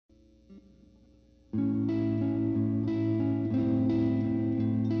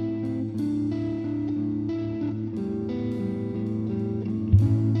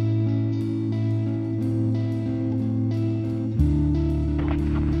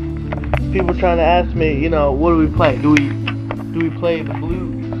people trying to ask me, you know, what do we play? Do we play the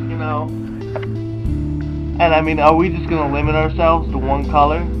blues, you know? And I mean, are we just gonna limit ourselves to one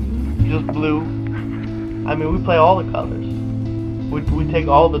color, just blue? I mean, we play all the colors. We take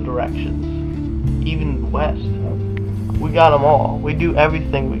all the directions, even west. We got them all. We do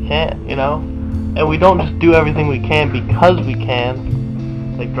everything we can, you know? And we don't just do everything we can because we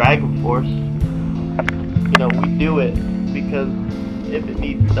can, like Dragon Force. You know, we do it because if it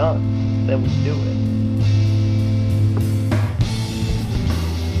needs done, then we do it.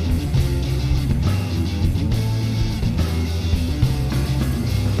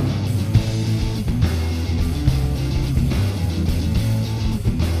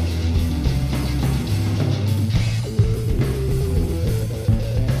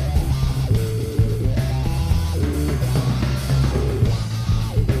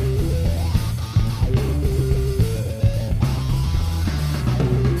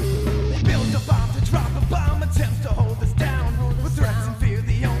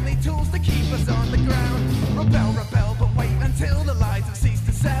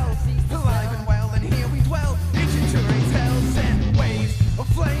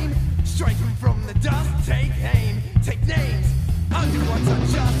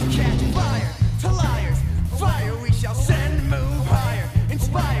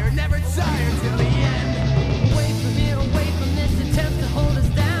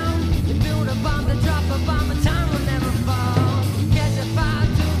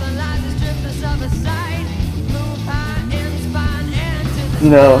 You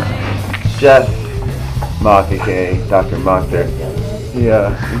know, Dawn of Mach, aka Dr. Mach there. He's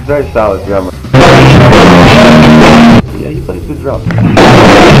a very solid drummer. Yeah, he plays good drums.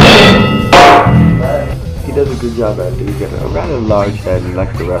 He does a good job at it. He's got a rather large head and he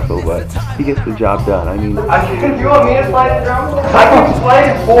likes to wrestle, but he gets the job done. I mean... Do you want me to play the drums? I can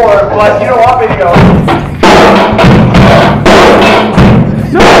play 4, but you don't want me to go.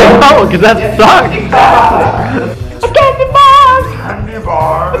 No, because that sucks! Candy bars! Candy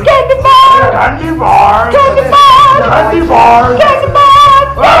bars! Candy bars! Candy bars! Candy bars! Candy bars! Candy bars!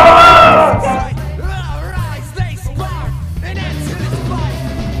 Alright, stay smart and answer this fight.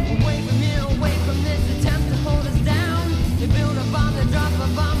 Away from here, away from this attempt to hold us down. They build a bomb, they drop a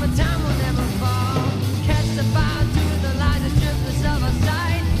bomb, but time will never fall. Catch the fire to the light, the strip the silver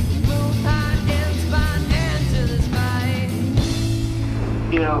side. Move high, inspire, enter this fight.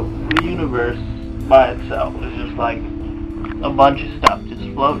 You know, the universe by itself is just like a bunch of stuff just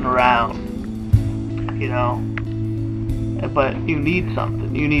floating around, you know, but you need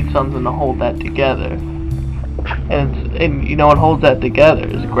something to hold that together, and you know what holds that together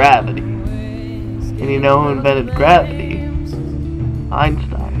is gravity, and you know who invented gravity?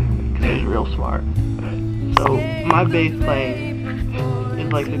 Einstein, because he's real smart. So my bass playing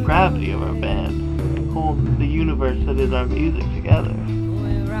is like the gravity of our band, holding the universe that is our music together.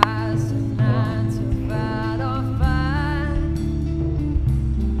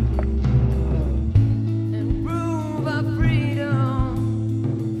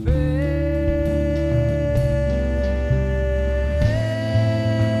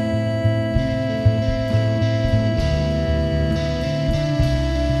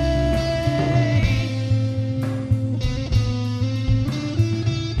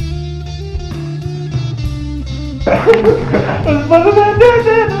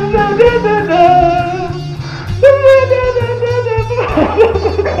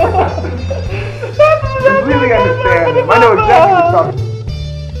 Completely understand. I know exactly what you're talking about.